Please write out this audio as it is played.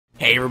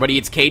Hey everybody,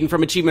 it's Caden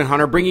from Achievement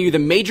Hunter bringing you the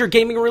major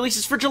gaming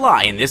releases for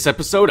July in this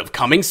episode of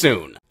Coming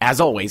Soon.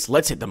 As always,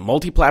 let's hit the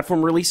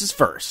multi-platform releases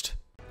first.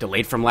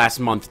 Delayed from last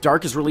month,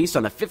 Dark is released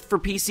on the 5th for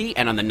PC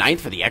and on the 9th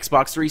for the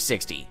Xbox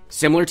 360.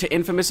 Similar to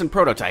Infamous and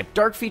Prototype,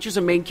 Dark features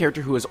a main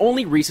character who has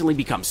only recently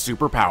become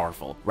super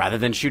powerful. Rather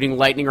than shooting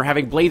lightning or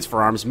having blades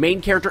for arms,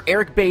 main character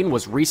Eric Bane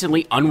was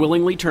recently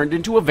unwillingly turned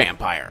into a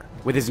vampire.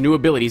 With his new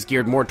abilities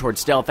geared more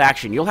towards stealth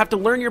action, you'll have to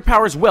learn your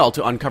powers well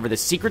to uncover the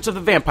secrets of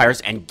the vampires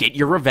and get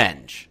your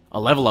revenge. A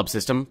level-up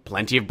system,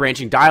 plenty of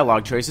branching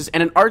dialogue choices,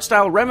 and an art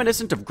style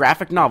reminiscent of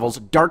graphic novels,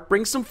 Dark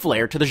brings some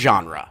flair to the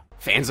genre.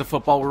 Fans of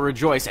football will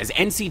rejoice as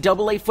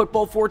NCAA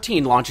Football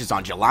 14 launches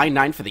on July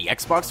 9th for the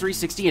Xbox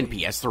 360 and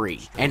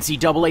PS3.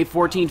 NCAA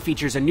 14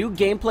 features a new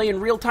gameplay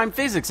and real-time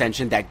physics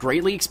engine that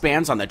greatly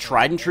expands on the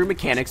tried-and-true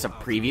mechanics of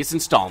previous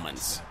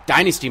installments.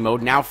 Dynasty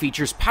Mode now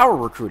features power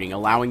recruiting,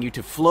 allowing you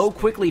to flow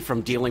quickly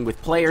from dealing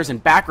with players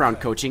and background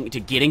coaching to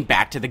getting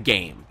back to the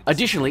game.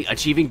 Additionally,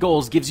 achieving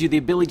goals gives you the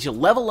ability to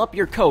level up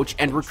your coach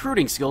and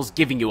recruiting skills,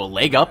 giving you a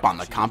leg up on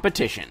the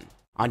competition.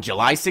 On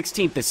July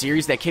 16th, the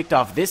series that kicked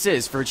off This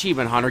Is for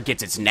Achievement Hunter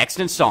gets its next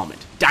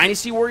installment.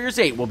 Dynasty Warriors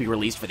 8 will be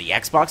released for the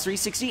Xbox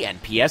 360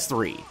 and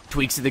PS3.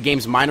 Tweaks to the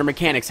game's minor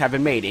mechanics have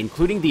been made,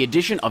 including the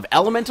addition of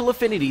elemental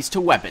affinities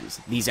to weapons.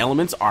 These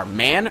elements are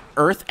Man,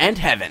 Earth, and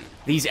Heaven.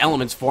 These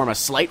elements form a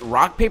slight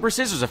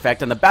rock-paper-scissors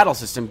effect on the battle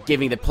system,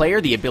 giving the player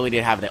the ability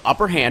to have the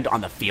upper hand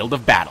on the field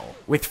of battle.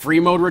 With free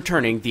mode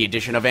returning, the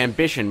addition of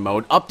ambition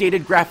mode,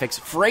 updated graphics,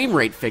 frame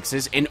rate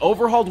fixes, an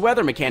overhauled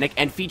weather mechanic,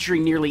 and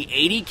featuring nearly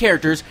 80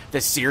 characters,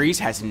 the series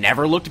has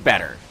never looked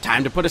better.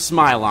 Time to put a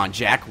smile on,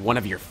 Jack. One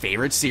of your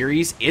favorite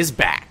series is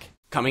back.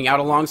 Coming out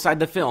alongside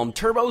the film,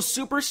 Turbo's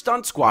Super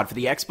Stunt Squad for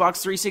the Xbox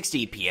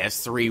 360,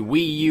 PS3,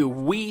 Wii U,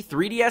 Wii,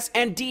 3DS,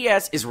 and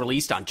DS is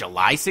released on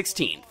July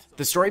 16th.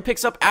 The story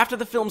picks up after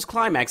the film's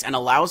climax and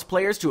allows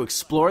players to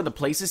explore the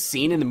places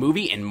seen in the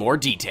movie in more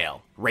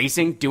detail.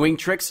 Racing, doing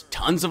tricks,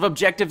 tons of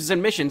objectives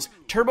and missions,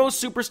 Turbo's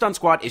Super Stunt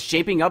Squad is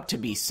shaping up to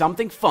be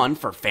something fun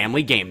for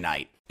family game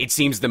night. It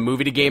seems the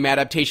movie-to-game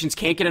adaptations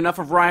can't get enough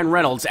of Ryan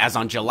Reynolds, as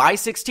on July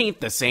 16th,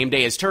 the same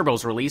day as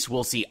Turbo's release,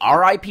 we'll see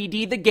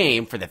R.I.P.D. the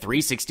game for the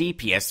 360,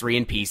 PS3,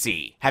 and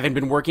PC. Having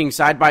been working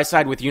side by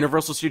side with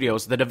Universal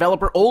Studios, the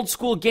developer Old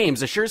School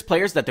Games assures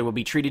players that they will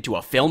be treated to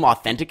a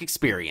film-authentic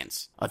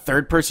experience. A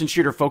third-person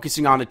shooter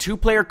focusing on a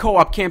two-player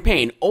co-op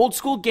campaign, Old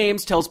School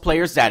Games tells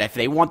players that if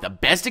they want the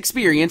best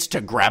experience,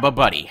 to grab a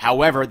buddy.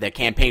 However, the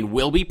campaign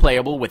will be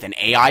playable with an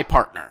AI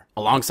partner.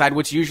 Alongside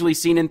what's usually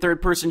seen in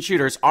third-person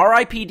shooters,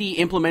 R.I.P.D.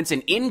 implements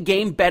an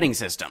in-game betting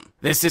system.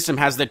 This system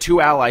has the two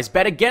allies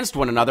bet against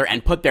one another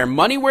and put their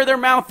money where their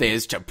mouth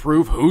is to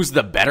prove who's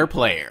the better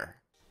player.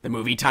 The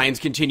movie tie-ins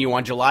continue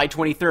on July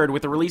 23rd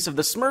with the release of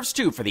The Smurfs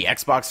 2 for the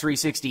Xbox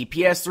 360,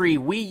 PS3,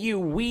 Wii U,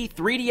 Wii,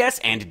 3DS,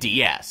 and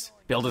DS.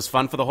 Billed as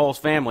fun for the whole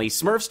family,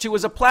 Smurfs 2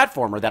 is a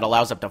platformer that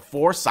allows up to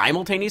 4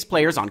 simultaneous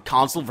players on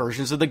console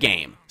versions of the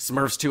game.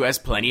 Smurfs 2 has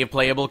plenty of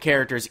playable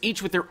characters,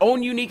 each with their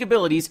own unique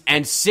abilities,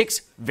 and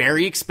 6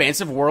 very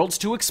expansive worlds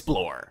to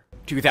explore.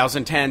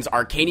 2010's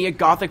Arcania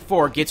Gothic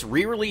 4 gets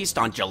re-released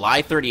on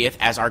July 30th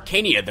as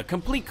Arcania the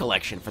Complete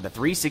Collection for the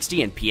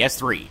 360 and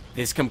PS3.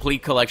 This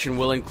complete collection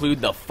will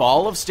include the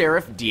Fall of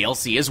Sterif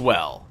DLC as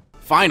well.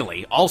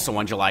 Finally, also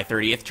on July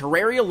 30th,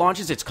 Terraria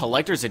launches its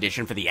Collector's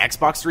Edition for the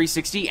Xbox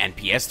 360 and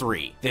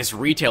PS3. This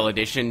retail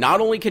edition not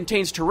only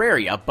contains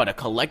Terraria, but a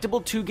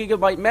collectible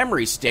 2GB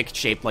memory stick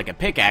shaped like a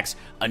pickaxe,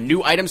 a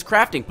new items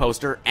crafting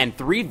poster, and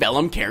 3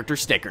 Vellum character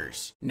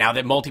stickers. Now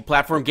that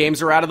multi-platform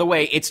games are out of the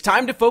way, it's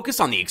time to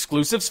focus on the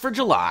exclusives for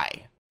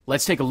July.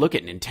 Let's take a look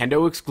at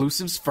Nintendo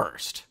exclusives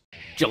first.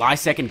 July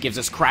 2nd gives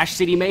us Crash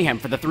City Mayhem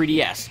for the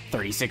 3DS.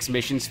 36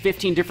 missions,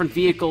 15 different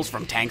vehicles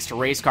from tanks to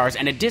race cars,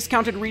 and a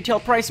discounted retail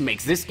price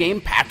makes this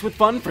game packed with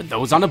fun for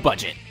those on a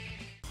budget.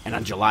 And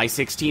on July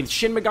 16th,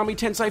 Shin Megami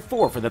Tensei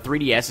 4 for the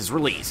 3DS is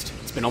released.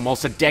 It's been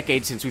almost a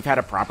decade since we've had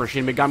a proper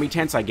Shin Megami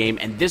Tensei game,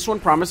 and this one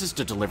promises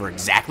to deliver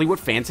exactly what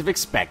fans have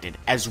expected,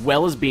 as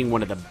well as being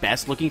one of the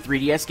best looking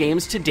 3DS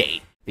games to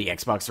date. The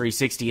Xbox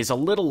 360 is a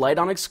little light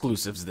on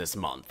exclusives this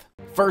month.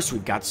 First,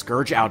 we've got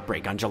Scourge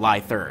Outbreak on July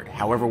 3rd.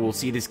 However, we'll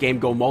see this game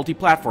go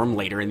multi-platform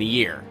later in the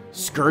year.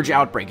 Scourge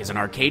Outbreak is an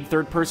arcade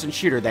third-person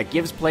shooter that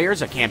gives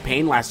players a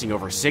campaign lasting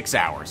over 6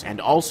 hours, and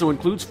also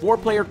includes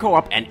 4-player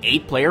co-op and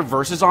 8-player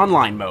versus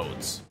online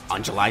modes.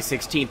 On July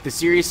 16th, the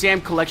Serious Sam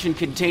collection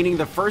containing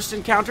the First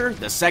Encounter,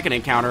 the Second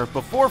Encounter,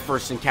 Before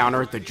First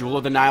Encounter, the Jewel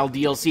of the Nile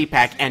DLC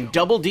pack, and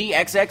Double D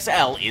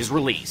XXL is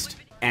released.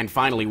 And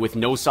finally, with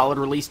no solid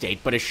release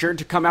date, but assured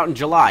to come out in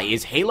July,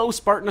 is Halo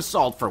Spartan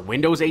Assault for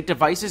Windows 8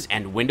 devices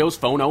and Windows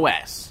Phone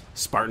OS.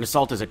 Spartan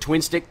Assault is a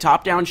twin-stick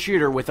top-down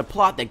shooter with a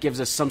plot that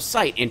gives us some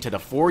sight into the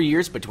 4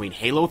 years between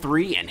Halo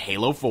 3 and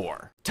Halo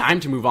 4.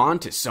 Time to move on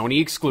to Sony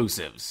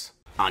exclusives.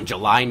 On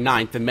July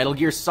 9th, the Metal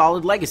Gear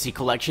Solid Legacy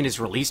Collection is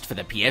released for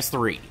the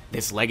PS3.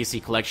 This Legacy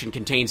Collection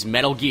contains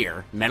Metal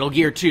Gear, Metal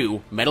Gear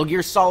 2, Metal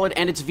Gear Solid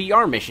and its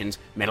VR missions,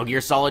 Metal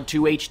Gear Solid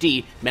 2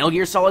 HD, Metal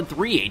Gear Solid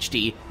 3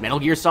 HD, Metal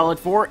Gear Solid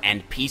 4,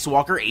 and Peace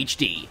Walker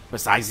HD.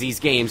 Besides these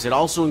games, it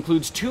also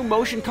includes 2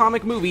 motion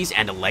comic movies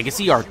and a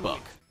Legacy art book.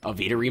 A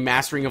Vita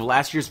remastering of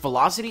last year's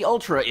Velocity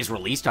Ultra is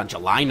released on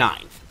July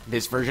 9th.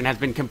 This version has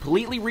been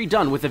completely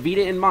redone with the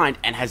Vita in mind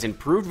and has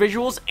improved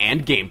visuals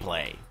and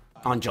gameplay.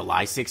 On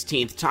July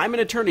 16th, Time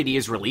and Eternity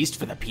is released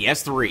for the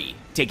PS3.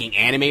 Taking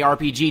anime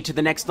RPG to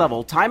the next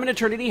level, Time and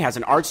Eternity has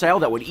an art style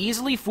that would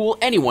easily fool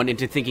anyone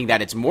into thinking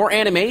that it's more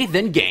anime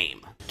than game.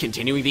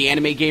 Continuing the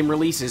anime game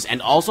releases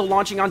and also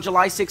launching on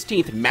July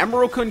 16th,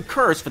 Mamoru-kun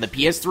Curse for the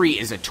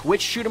PS3 is a Twitch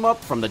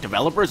shoot-'em-up from the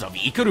developers of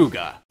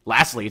Ikaruga.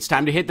 Lastly, it's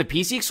time to hit the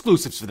PC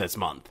exclusives for this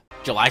month.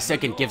 July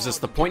 2nd gives us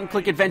the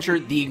point-and-click adventure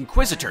The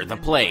Inquisitor: The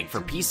Plague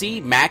for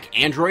PC, Mac,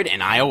 Android,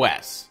 and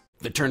iOS.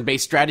 The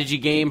turn-based strategy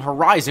game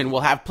Horizon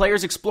will have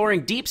players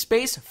exploring deep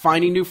space,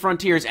 finding new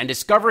frontiers, and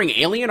discovering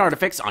alien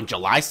artifacts on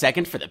July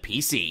 2nd for the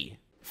PC.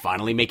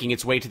 Finally making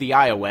its way to the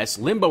iOS,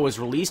 Limbo is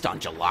released on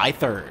July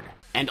 3rd.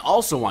 And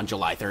also on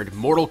July 3rd,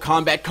 Mortal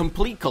Kombat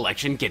Complete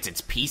Collection gets its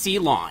PC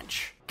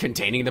launch.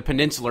 Containing the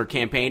Peninsular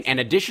campaign and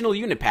additional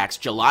unit packs,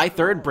 July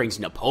 3rd brings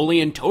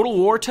Napoleon Total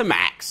War to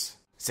Max.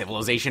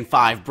 Civilization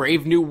V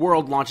Brave New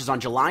World launches on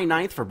July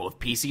 9th for both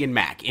PC and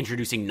Mac,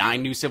 introducing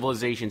 9 new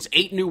civilizations,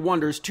 8 new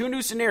wonders, 2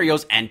 new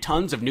scenarios, and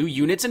tons of new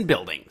units and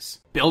buildings.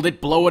 Build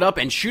it, blow it up,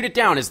 and shoot it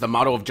down is the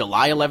motto of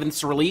July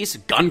 11th's release,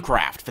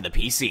 Guncraft for the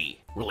PC.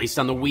 Released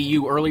on the Wii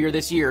U earlier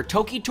this year,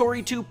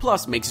 Tokitori 2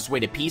 Plus makes its way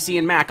to PC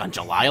and Mac on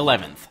July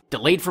 11th.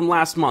 Delayed from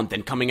last month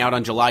and coming out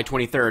on July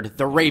 23rd,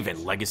 The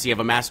Raven, Legacy of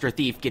a Master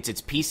Thief gets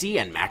its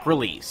PC and Mac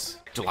release.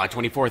 July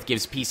 24th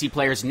gives PC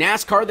players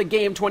NASCAR The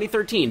Game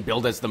 2013,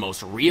 billed as the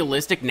most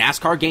realistic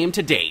NASCAR game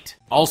to date.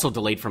 Also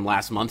delayed from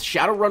last month,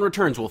 Shadowrun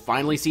Returns will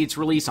finally see its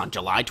release on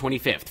July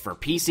 25th for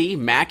PC,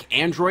 Mac,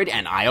 Android,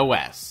 and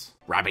iOS.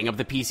 Wrapping up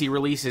the PC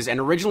releases and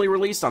originally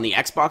released on the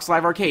Xbox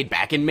Live Arcade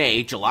back in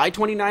May, July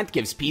 29th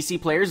gives PC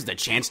players the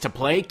chance to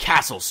play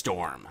Castle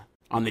Storm.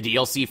 On the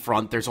DLC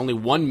front, there's only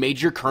one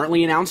major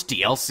currently announced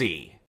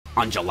DLC.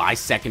 On July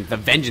 2nd, the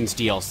Vengeance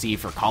DLC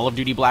for Call of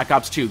Duty Black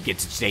Ops 2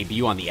 gets its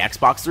debut on the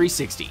Xbox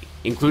 360.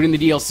 Including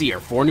the DLC are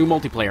 4 new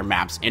multiplayer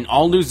maps, an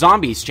all-new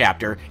Zombies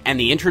chapter, and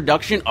the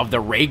introduction of the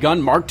Ray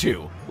Gun Mark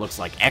II. Looks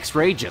like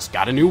X-Ray just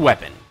got a new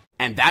weapon.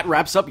 And that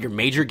wraps up your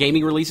major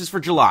gaming releases for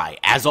July.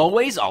 As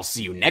always, I'll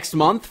see you next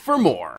month for more.